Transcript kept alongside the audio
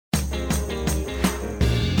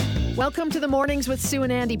Welcome to the Mornings with Sue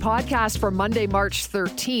and Andy podcast for Monday, March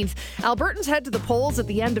 13th. Albertans head to the polls at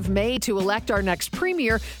the end of May to elect our next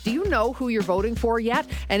premier. Do you know who you're voting for yet?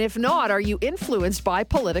 And if not, are you influenced by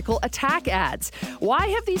political attack ads? Why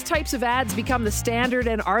have these types of ads become the standard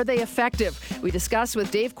and are they effective? We discuss with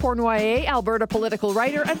Dave Cournoyer, Alberta political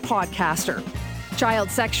writer and podcaster.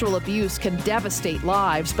 Child sexual abuse can devastate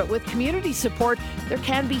lives, but with community support, there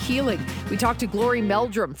can be healing. We talked to Glory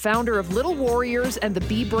Meldrum, founder of Little Warriors and the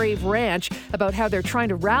Be Brave Ranch, about how they're trying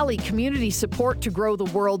to rally community support to grow the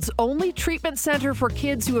world's only treatment center for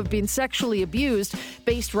kids who have been sexually abused,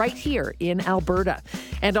 based right here in Alberta.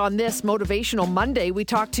 And on this Motivational Monday, we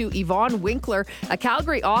talked to Yvonne Winkler, a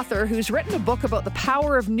Calgary author who's written a book about the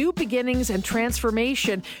power of new beginnings and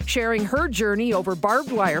transformation, sharing her journey over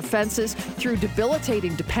barbed wire fences through debilitating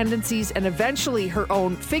dependencies and eventually her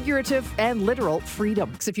own figurative and literal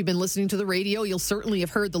freedom. If you've been listening to the radio, you'll certainly have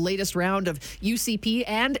heard the latest round of UCP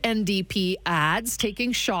and NDP ads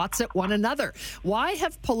taking shots at one another. Why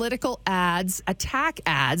have political ads, attack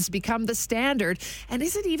ads, become the standard? And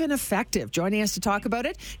is it even effective? Joining us to talk about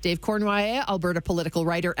it, Dave Cournoyer, Alberta political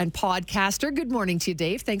writer and podcaster. Good morning to you,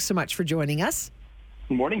 Dave. Thanks so much for joining us.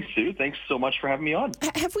 Good morning, Sue. Thanks so much for having me on.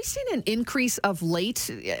 Have we seen an increase of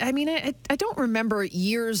late? I mean, I don't remember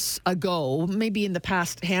years ago, maybe in the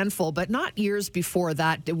past handful, but not years before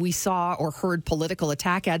that we saw or heard political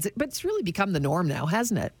attack ads. But it's really become the norm now,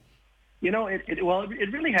 hasn't it? You know, it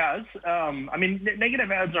really has. I mean,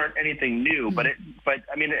 negative ads aren't anything new, but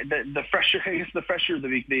I mean, the fresher, I guess, the fresher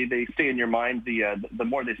they stay in your mind, the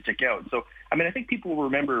more they stick out. So, I mean, I think people will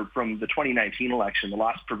remember from the 2019 election, the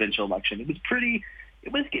last provincial election,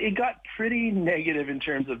 it got pretty negative in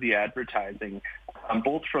terms of the advertising,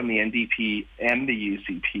 both from the NDP and the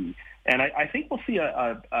UCP. And I think we'll see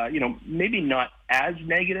maybe not as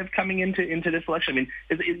negative coming into this election. I mean,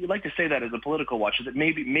 you'd like to say that as a political watcher, that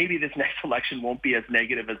maybe this next election won't be as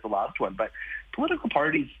negative as the last one. But political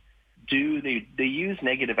parties they use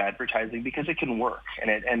negative advertising because it can work, and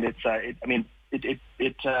it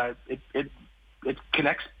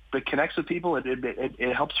connects. It connects with people.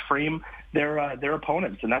 It helps frame their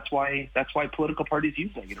opponents, and that's why political parties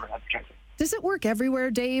use negative advertising. Does it work everywhere,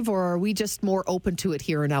 Dave, or are we just more open to it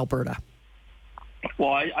here in Alberta?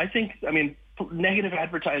 Well, I think, negative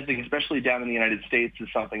advertising, especially down in the United States, is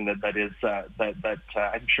something that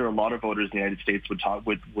I'm sure a lot of voters in the United States would talk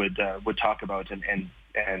about, and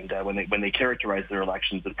when they characterize their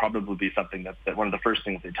elections, it'd probably be something that one of the first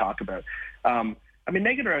things they talk about.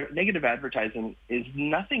 Negative advertising is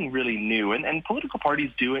nothing really new, and political parties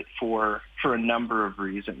do it for a number of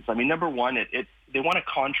reasons. I mean, number one, they want to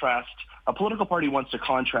contrast. A political party wants to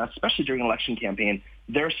contrast, especially during an election campaign,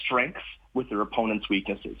 their strengths with their opponent's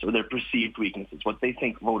weaknesses or their perceived weaknesses, what they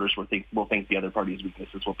think voters will think the other party's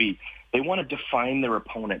weaknesses will be. They want to define their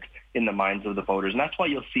opponent in the minds of the voters, and that's why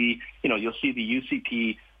you'll see the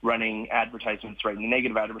UCP running advertisements, right,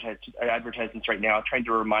 negative advertisements right now, trying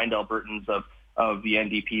to remind Albertans of the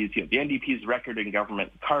NDP's, the NDP's record in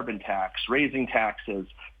government, carbon tax, raising taxes,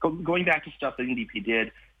 going back to stuff the NDP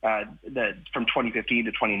did that from 2015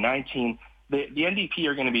 to 2019. The NDP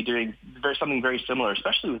are going to be doing something very similar,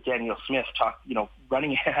 especially with Danielle Smith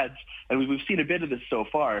running ads, and we've seen a bit of this so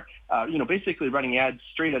far. Basically running ads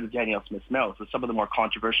straight out of Danielle Smith's mouth with some of the more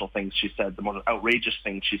controversial things she said, the more outrageous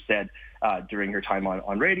things she said during her time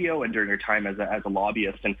on radio and during her time as a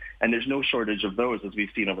lobbyist, and there's no shortage of those as we've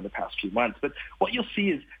seen over the past few months. But what you'll see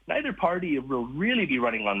is neither party will really be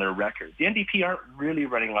running on their record. The NDP aren't really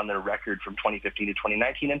running on their record from 2015 to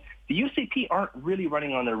 2019, and the UCP aren't really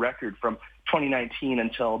running on their record from 2019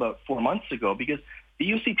 until about 4 months ago, because the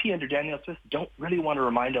UCP under Danielle Smith don't really want to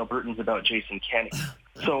remind Albertans about Jason Kenney.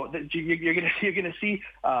 So you're going to see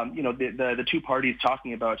the two parties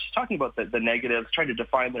talking about the negatives, trying to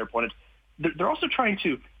define their opponents. They're also trying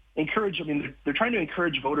to encourage. They're trying to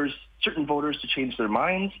encourage certain voters to change their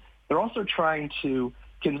minds. They're also trying to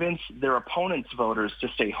convince their opponents' voters to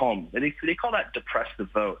stay home. They call that depress the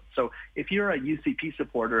vote. So if you're a UCP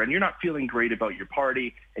supporter and you're not feeling great about your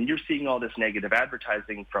party and you're seeing all this negative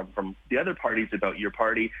advertising from the other parties about your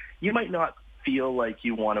party, you might not feel like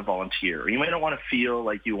you want to volunteer, or you might not want to feel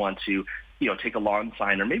like you want to take a lawn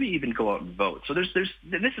sign or maybe even go out and vote. So this is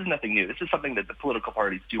nothing new. This is something that the political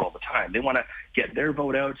parties do all the time. They want to get their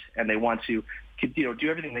vote out, and they want to do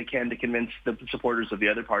everything they can to convince the supporters of the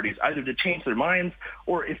other parties either to change their minds,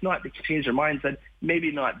 or if not to change their minds, then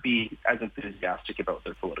maybe not be as enthusiastic about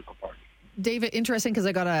their political party. David, interesting, because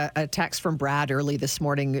I got a text from Brad early this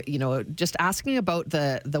morning, just asking about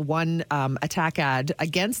the one attack ad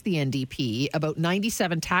against the NDP about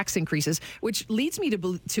 97 tax increases, which leads me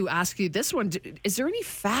to ask you this one. Is there any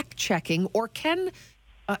fact checking, or can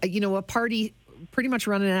a party pretty much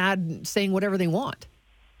run an ad saying whatever they want?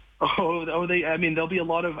 There'll be a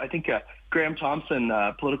lot of, I think, Graham Thompson,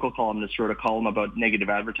 political columnist, wrote a column about negative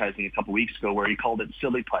advertising a couple weeks ago where he called it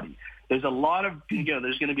silly putty. There's a lot of,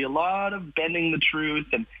 there's going to be a lot of bending the truth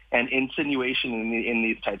and insinuation in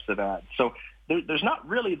these types of ads. So there's not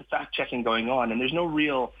really the fact checking going on, and there's no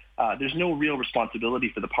real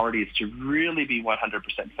responsibility for the parties to really be 100%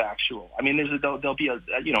 factual. I mean, there'll be a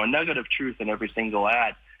nugget of truth in every single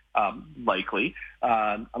ad. Likely,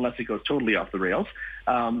 unless it goes totally off the rails.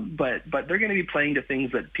 But they're going to be playing to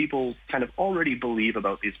things that people kind of already believe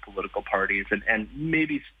about these political parties, and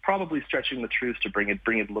maybe probably stretching the truth to bring it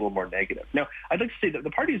a little more negative. Now, I'd like to say that the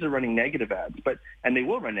parties are running negative ads, and they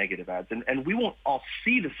will run negative ads, and we won't all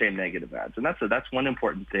see the same negative ads, and that's one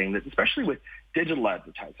important thing, that especially with digital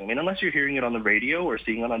advertising. I mean, unless you're hearing it on the radio or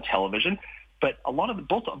seeing it on television. But a lot of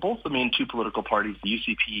both the main two political parties, the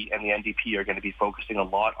UCP and the NDP, are going to be focusing a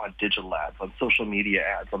lot on digital ads, on social media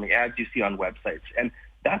ads, on the ads you see on websites, and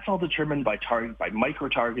that's all determined by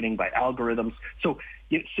micro-targeting, by algorithms. So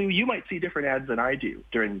you might see different ads than I do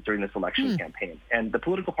during this election campaign, and the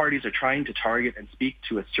political parties are trying to target and speak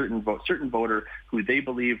to a certain voter who they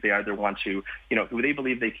believe they either want to, who they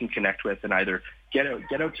believe they can connect with and either get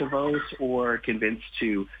out to vote or convince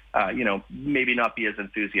to, maybe not be as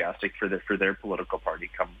enthusiastic for their political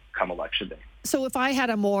party come election day. So if I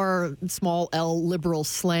had a more small L liberal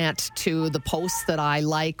slant to the posts that I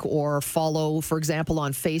like or follow, for example,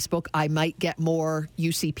 on Facebook, I might get more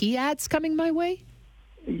UCP ads coming my way?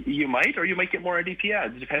 You might, or you might get more NDP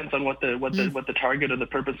ads. It depends on what the target or the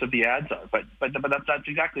purpose of the ads are. But that's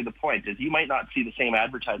exactly the point, is you might not see the same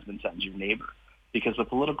advertisements as your neighbor, because the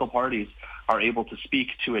political parties are able to speak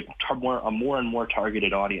to a more and more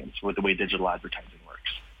targeted audience with the way digital advertising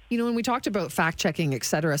works. When we talked about fact-checking, et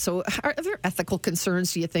cetera, so are there ethical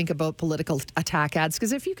concerns, do you think, about political attack ads?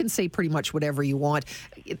 Because if you can say pretty much whatever you want,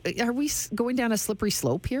 are we going down a slippery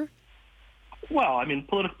slope here? Well, I mean,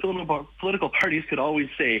 political parties could always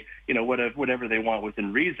say, whatever they want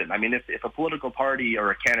within reason. I mean, if a political party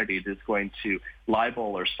or a candidate is going to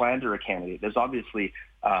libel or slander a candidate, there's obviously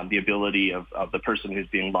the ability of the person who's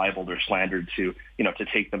being libeled or slandered to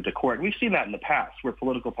take them to court. And we've seen that in the past, where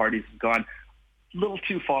political parties have gone a little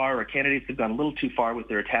too far, or candidates have gone a little too far with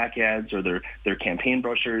their attack ads or their campaign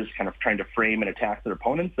brochures, kind of trying to frame and attack their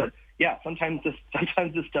opponents. That sometimes this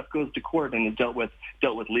stuff goes to court and is dealt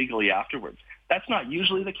with legally afterwards. That's not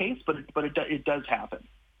usually the case, but it does happen.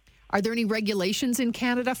 Are there any regulations in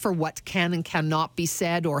Canada for what can and cannot be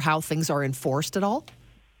said, or how things are enforced at all?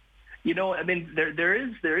 I mean, there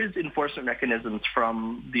is enforcement mechanisms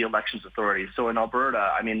from the elections authorities. So in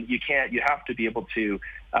Alberta, I mean, you have to be able to,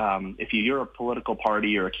 if you're a political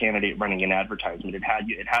party or a candidate running an advertisement, it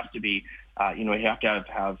has to be, you have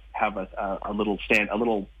to have a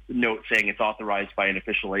little note saying it's authorized by an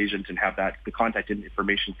official agent, and have the contact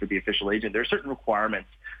information for the official agent. There are certain requirements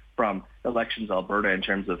from Elections Alberta in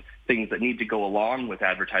terms of things that need to go along with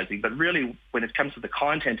advertising. But really, when it comes to the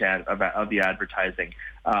content of the advertising,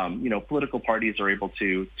 political parties are able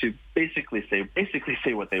to basically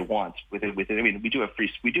say what they want with it. I mean, we do have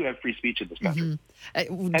free speech in this country,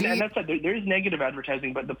 and that's there is negative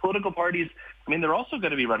advertising, but the political parties, I mean, they're also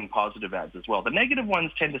going to be running positive ads as well. The negative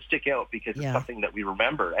ones tend to stick out because it's something that we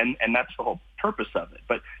remember, and that's the whole purpose of it.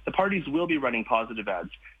 But the parties will be running positive ads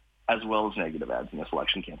as well as negative ads in this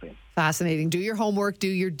election campaign. Fascinating. Do your homework, do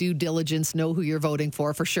your due diligence, know who you're voting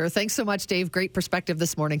for sure. Thanks so much, Dave. Great perspective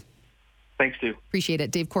this morning. Thanks, Stu. Appreciate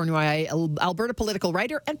it. Dave Cournoyer, Alberta political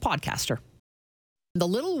writer and podcaster. The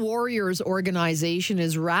Little Warriors organization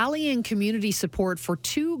is rallying community support for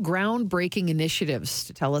two groundbreaking initiatives.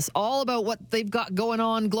 To tell us all about what they've got going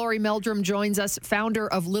on, Glory Meldrum joins us, founder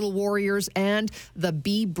of Little Warriors and the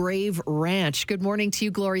Be Brave Ranch. Good morning to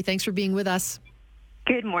you, Glory. Thanks for being with us.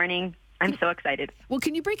 Good morning. I'm so excited. Well,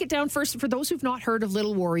 can you break it down first for those who've not heard of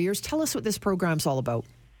Little Warriors? Tell us what this program's all about.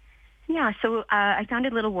 Yeah, so I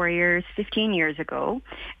founded Little Warriors 15 years ago.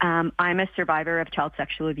 I'm a survivor of child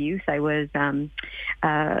sexual abuse. I was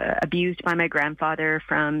abused by my grandfather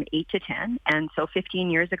from 8 to 10. And so 15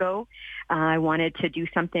 years ago, I wanted to do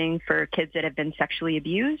something for kids that have been sexually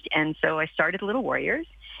abused. And so I started Little Warriors.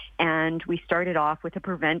 And we started off with a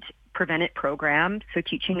Prevent It program, so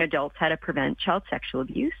teaching adults how to prevent child sexual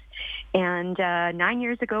abuse. And 9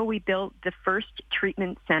 years ago, we built the first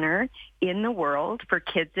treatment center in the world for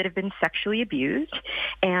kids that have been sexually abused.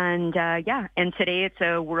 And and today it's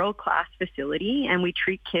a world-class facility, and we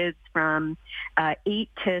treat kids from 8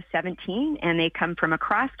 to 17, and they come from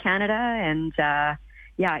across Canada. And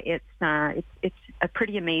it's a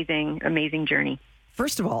pretty amazing journey.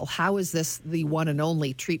 First of all, how is this the one and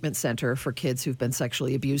only treatment center for kids who've been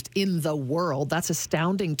sexually abused in the world? That's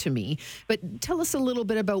astounding to me. But tell us a little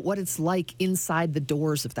bit about what it's like inside the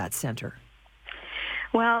doors of that center.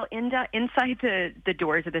 Well, inside the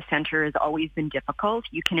doors of the center has always been difficult.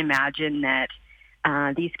 You can imagine that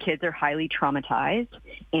these kids are highly traumatized,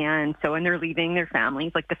 and so when they're leaving their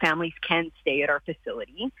families, like the families can stay at our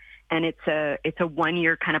facility, and it's a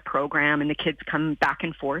 1-year kind of program, and the kids come back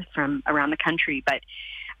and forth from around the country. But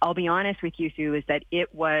I'll be honest with you, Sue, is that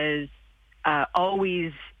it was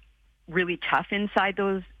always really tough inside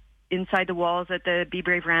the walls at the Be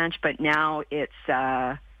Brave Ranch, but now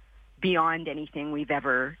it's beyond anything we've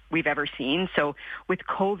ever seen. So with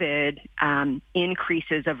COVID,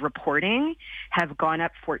 increases of reporting have gone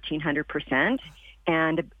up 1,400%,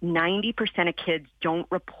 and 90% of kids don't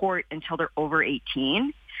report until they're over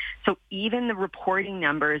 18. So even the reporting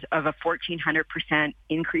numbers of a 1,400%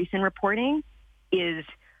 increase in reporting is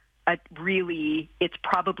it's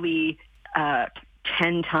probably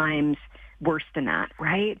 10 times worse than that,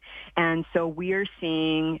 right? And so we're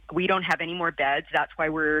seeing, we don't have any more beds. That's why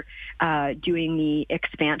we're doing the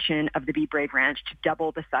expansion of the Be Brave Ranch to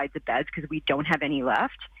double the size of beds, because we don't have any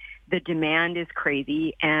left. The demand is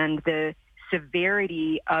crazy, and the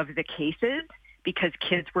severity of the cases, because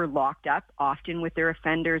kids were locked up often with their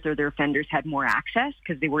offenders, or their offenders had more access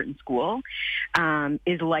because they weren't in school,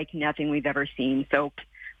 is like nothing we've ever seen. So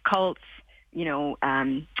cults,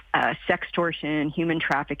 sextortion, human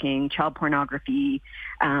trafficking, child pornography,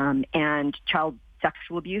 and child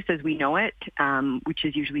sexual abuse as we know it, which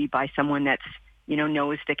is usually by someone that's,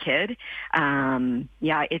 knows the kid.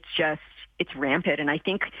 It's rampant. And I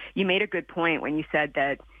think you made a good point when you said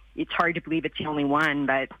that it's hard to believe it's the only one,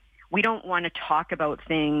 but we don't want to talk about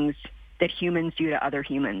things that humans do to other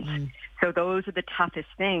humans. So those are the toughest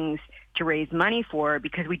things to raise money for,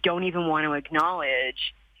 because we don't even want to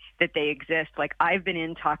acknowledge that they exist. Like, I've been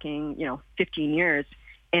in talking, 15 years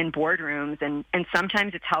in boardrooms, and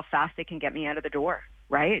sometimes it's how fast they can get me out of the door,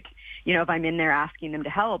 right? If I'm in there asking them to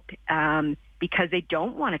help, because they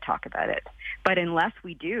don't want to talk about it. But unless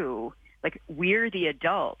we do, like, we're the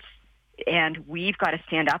adults, and we've got to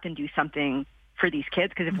stand up and do something for these kids,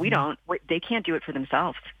 because if we don't, they can't do it for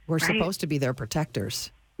themselves. We're supposed to be their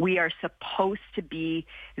protectors. We are supposed to be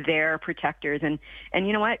their protectors. And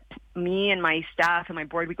you know what? Me and my staff and my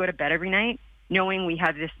board, we go to bed every night knowing we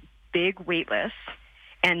have this big wait list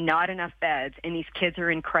and not enough beds, and these kids are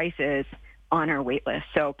in crisis on our wait list.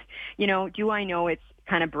 So, do I know it's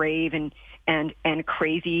kind of brave and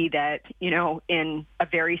crazy that, in a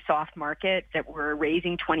very soft market that we're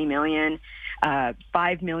raising $20 million,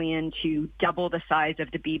 $5 million to double the size of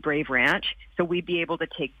the Be Brave Ranch. So we'd be able to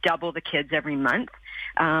take double the kids every month.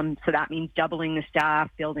 So that means doubling the staff,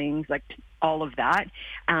 buildings, like all of that.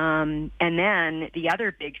 And then the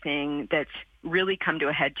other big thing that's really come to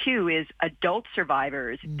a head too is adult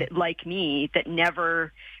survivors that, like me, that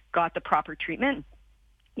never got the proper treatment.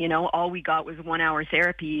 All we got was 1 hour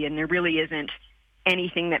therapy, and there really isn't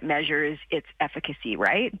anything that measures its efficacy,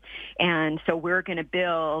 right? And so we're going to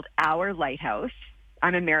build our lighthouse.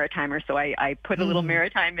 I'm a maritimer, so I put a little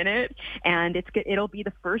maritime in it, and it'll be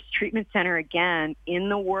the first treatment center again in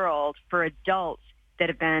the world for adults that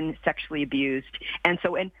have been sexually abused. And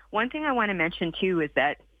one thing I want to mention too is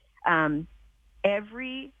that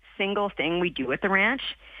every single thing we do at the ranch,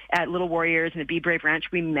 at Little Warriors and the Be Brave Ranch,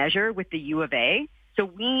 we measure with the U of A. So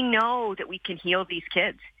we know that we can heal these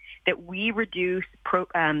kids, that we reduce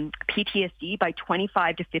PTSD by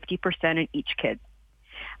 25 to 50% in each kid.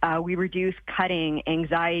 We reduce cutting,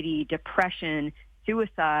 anxiety, depression,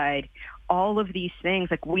 suicide, all of these things.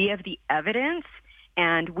 Like, we have the evidence,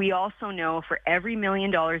 and we also know for every $1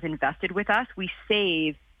 million invested with us, we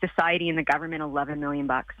save society and the government $11 million.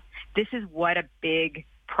 This is what a big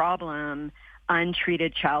problem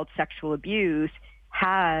untreated child sexual abuse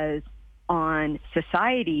has on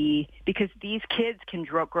society, because these kids can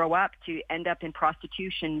grow up to end up in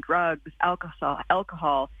prostitution, drugs,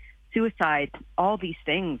 alcohol, suicide, all these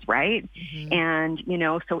things, right? And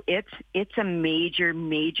so it's a major,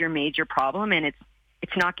 major, major problem, and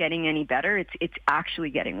it's not getting any better. It's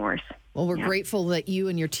actually getting worse. Well, we're grateful that you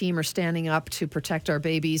and your team are standing up to protect our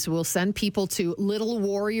babies. We'll send people to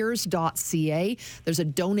littlewarriors.ca. There's a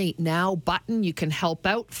donate now button. You can help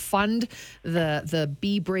out, fund the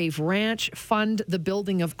Be Brave Ranch, fund the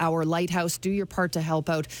building of our lighthouse. Do your part to help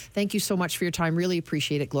out. Thank you so much for your time. Really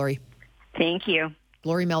appreciate it, Glory. Thank you.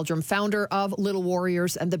 Glory Meldrum, founder of Little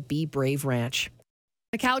Warriors and the Be Brave Ranch.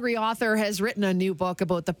 A Calgary author has written a new book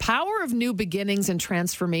about the power of new beginnings and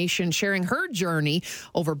transformation, sharing her journey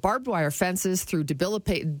over barbed wire fences through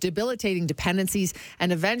debilitating dependencies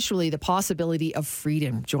and eventually the possibility of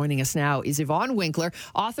freedom. Joining us now is Yvonne Winkler,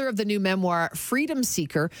 author of the new memoir, Freedom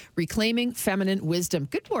Seeker, Reclaiming Feminine Wisdom.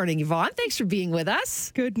 Good morning, Yvonne. Thanks for being with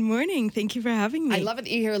us. Good morning. Thank you for having me. I love it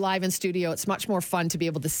that you're here live in studio. It's much more fun to be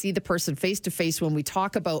able to see the person face to face when we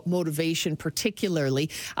talk about motivation, particularly.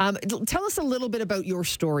 Tell us a little bit about your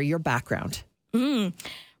story, your background.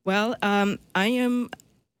 Well, I am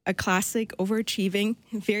a classic, overachieving,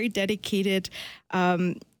 very dedicated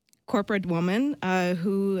corporate woman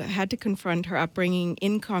who had to confront her upbringing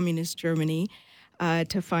in communist Germany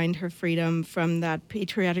to find her freedom from that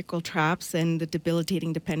patriarchal traps and the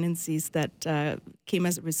debilitating dependencies that came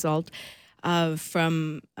as a result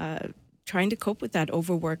from trying to cope with that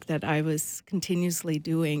overwork that I was continuously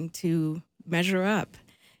doing to measure up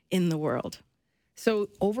in the world. So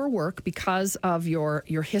overwork because of your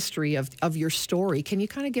history of your story. Can you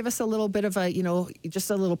kind of give us a little bit of a,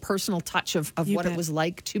 just a little personal touch of what it was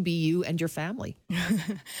like to be you and your family?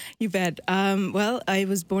 You bet. Well, I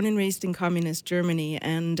was born and raised in communist Germany,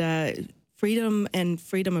 and freedom and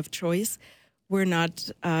freedom of choice were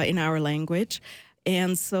not in our language.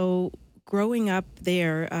 And so growing up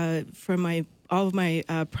there for all of my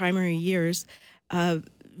primary years,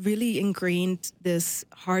 really ingrained this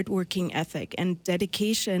hardworking ethic, and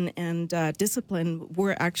dedication and discipline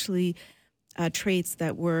were actually traits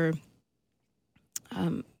that were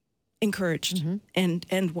encouraged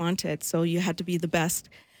and wanted. So you had to be the best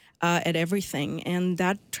at everything. And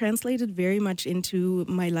that translated very much into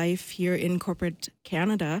my life here in corporate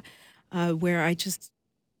Canada, where I just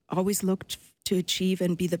always looked to achieve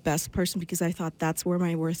and be the best person because I thought that's where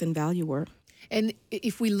my worth and value were. And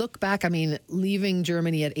if we look back, I mean, leaving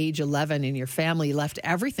Germany at age 11 and your family left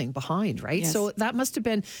everything behind, right? Yes. So that must have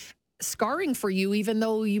been scarring for you, even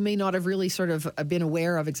though you may not have really sort of been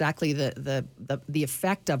aware of exactly the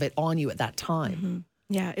effect of it on you at that time. Mm-hmm.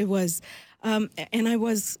 Yeah, it was. And I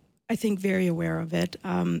was, I think, very aware of it.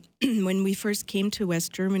 When we first came to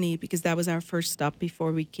West Germany, because that was our first stop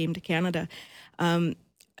before we came to Canada,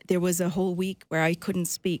 there was a whole week where I couldn't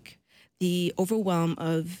speak. The overwhelm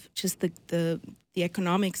of just the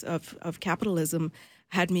economics of capitalism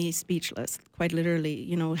had me speechless, quite literally.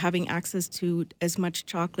 Having access to as much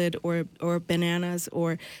chocolate or bananas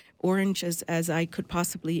or oranges as I could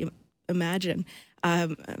possibly imagine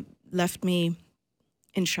left me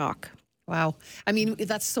in shock. Wow. I mean,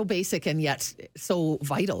 that's so basic and yet so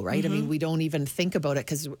vital, right? Mm-hmm. I mean, we don't even think about it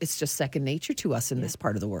because it's just second nature to us in this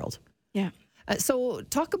part of the world. Yeah. So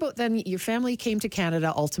talk about then your family came to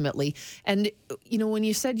Canada ultimately. And, when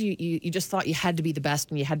you said you just thought you had to be the best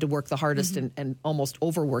and you had to work the hardest and almost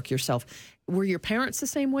overwork yourself. Were your parents the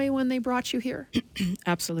same way when they brought you here?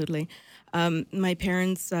 Absolutely. My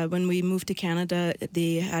parents, when we moved to Canada,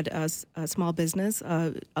 they had a small business,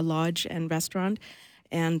 a lodge and restaurant.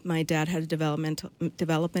 And my dad had a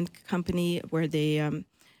development company where they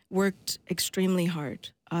worked extremely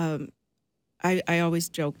hard. I always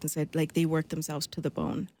joked and said, they worked themselves to the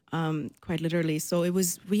bone, quite literally. So it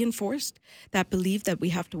was reinforced, that belief that we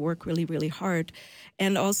have to work really, really hard.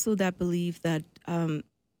 And also that belief that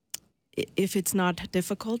if it's not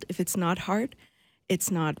difficult, if it's not hard,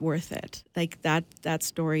 it's not worth it. That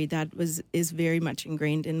story, is very much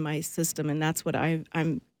ingrained in my system. And that's what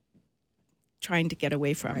I'm trying to get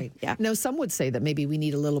away from. Right. Yeah. Now, some would say that maybe we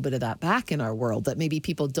need a little bit of that back in our world, that maybe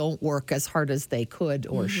people don't work as hard as they could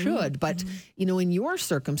or should. But, in your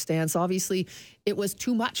circumstance, obviously, it was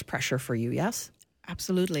too much pressure for you, yes?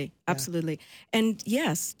 Absolutely. Absolutely. And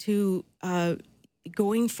yes, to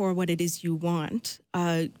going for what it is you want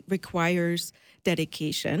requires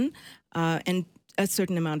dedication and a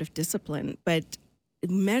certain amount of discipline. But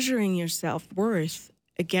measuring your self-worth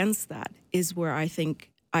against that is where I think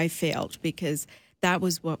I failed, because that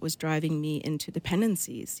was what was driving me into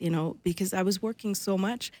dependencies, because I was working so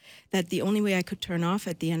much that the only way I could turn off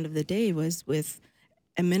at the end of the day was with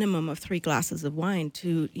a minimum of 3 glasses of wine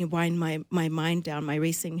to wind my mind down, my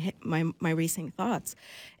racing thoughts.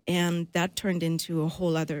 And that turned into a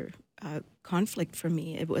whole other conflict for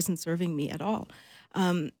me. It wasn't serving me at all.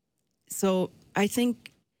 So I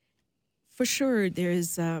think for sure there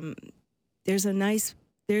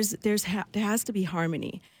has to be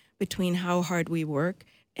harmony between how hard we work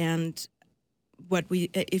and what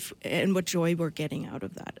joy we're getting out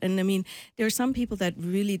of that. And I mean, there are some people that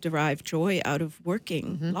really derive joy out of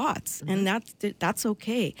working lots, and that's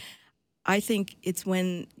okay. I think it's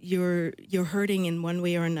when you're hurting in one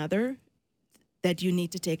way or another that you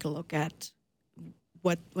need to take a look at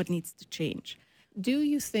what needs to change. Do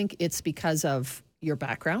you think it's because of your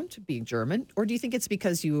background, being German, or do you think it's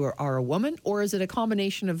because you are a woman, or is it a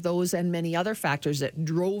combination of those and many other factors that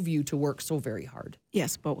drove you to work so very hard?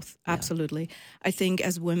 Yes, both. Absolutely. I think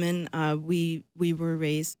as women, we were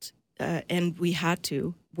raised and we had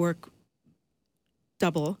to work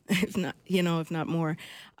double, if not more,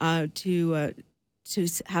 to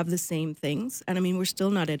have the same things. And I mean, we're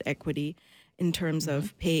still not at equity in terms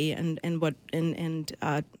of pay and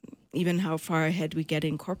even how far ahead we get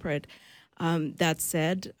in corporate. That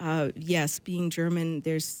said, yes, being German,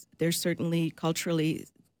 there's certainly culturally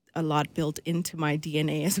a lot built into my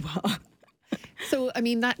DNA as well. So, I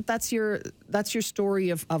mean, that's your story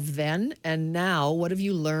of then and now. What have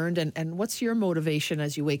you learned, and what's your motivation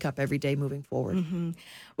as you wake up every day moving forward? Mm-hmm.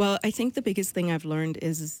 Well, I think the biggest thing I've learned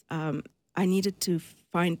is I needed to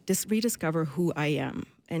rediscover who I am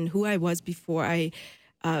and who I was before I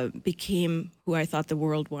became who I thought the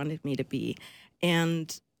world wanted me to be.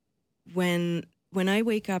 And when I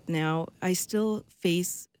wake up now, I still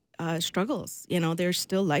face struggles.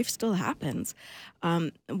 Life still happens.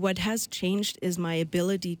 What has changed is my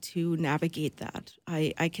ability to navigate that.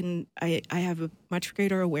 I have a much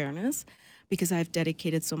greater awareness because I've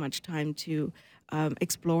dedicated so much time to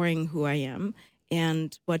exploring who I am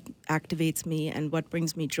and what activates me and what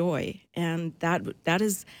brings me joy. And that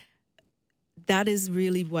is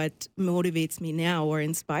really what motivates me now or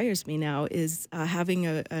inspires me now is having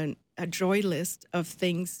a joy list of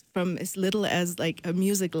things from as little as like a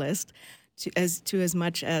music list to as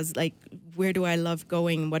much as like where do I love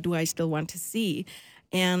going, what do I still want to see.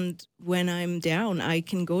 And when I'm down, I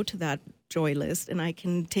can go to that joy list and I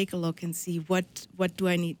can take a look and see what do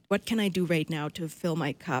I need, what can I do right now to fill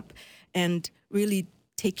my cup and really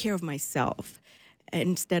take care of myself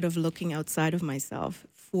instead of looking outside of myself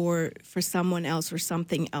for someone else or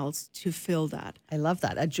something else to fill that. I love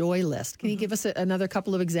that. A joy list. Can you give us another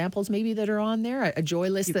couple of examples maybe that are on there? A joy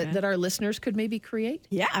list that our listeners could maybe create?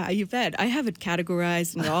 Yeah, you bet. I have it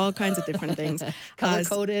categorized in all kinds of different things.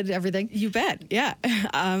 Color-coded, everything? You bet, yeah.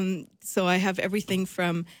 So I have everything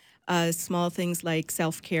from small things like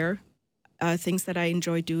self-care, things that I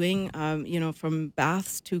enjoy doing, from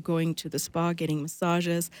baths to going to the spa, getting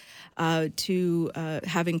massages, to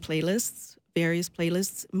having playlists, various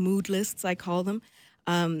playlists, mood lists, I call them,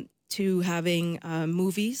 to having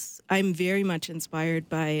movies. I'm very much inspired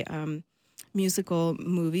by musical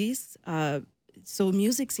movies. So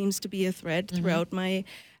music seems to be a thread throughout my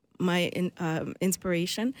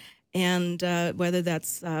inspiration. And whether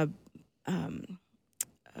that's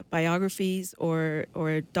biographies or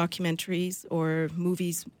documentaries or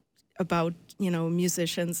movies about,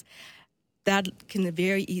 musicians, that can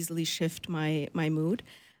very easily shift my mood.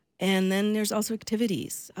 And then there's also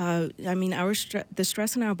activities. The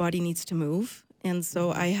stress in our body needs to move. And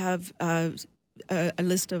so I have a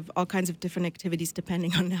list of all kinds of different activities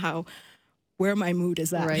depending on where my mood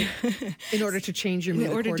is at. Right. In order to change your mood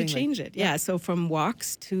in order to change it, yeah. So from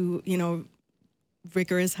walks to,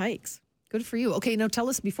 rigorous hikes. Good for you. Okay, now tell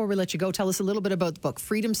us, before we let you go, tell us a little bit about the book,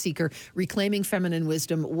 Freedom Seeker, Reclaiming Feminine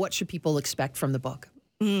Wisdom. What should people expect from the book?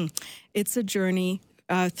 It's a journey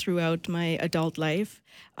throughout my adult life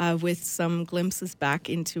with some glimpses back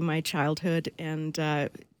into my childhood and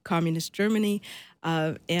communist Germany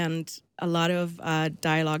and a lot of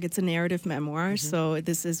dialogue. It's a narrative memoir, so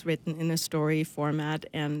this is written in a story format,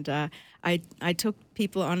 and I took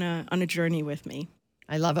people on a journey with me.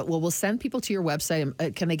 I love it. Well, we'll send people to your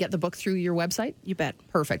website. Can they get the book through your website? You bet.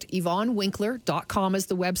 Perfect. YvonneWinkler.com is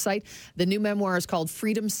the website. The new memoir is called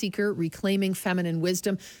Freedom Seeker, Reclaiming Feminine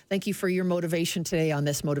Wisdom. Thank you for your motivation today on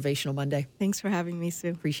this Motivational Monday. Thanks for having me, Sue.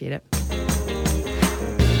 Appreciate it.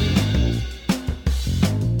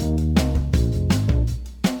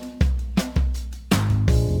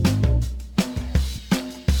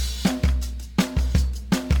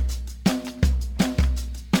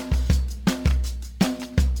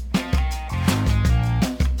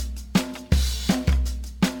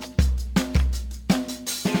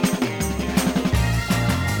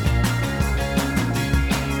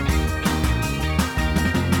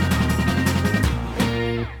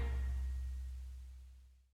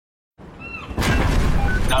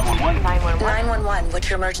 What's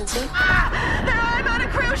your emergency? I'm on a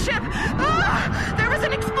cruise ship! There was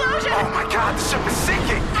an explosion! Oh my God, the ship is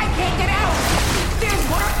sinking! I can't get out! There's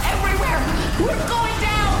water everywhere! We're going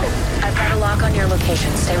down! I've got a lock on your location.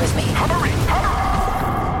 Stay with me. Hurry!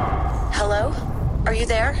 Hello? Are you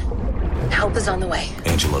there? Help is on the way.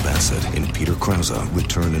 Angela Bassett and Peter Krause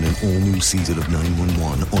return in an all-new season of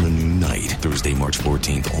 911 on a new night. Thursday, March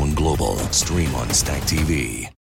 14th on Global. Stream on Stack TV.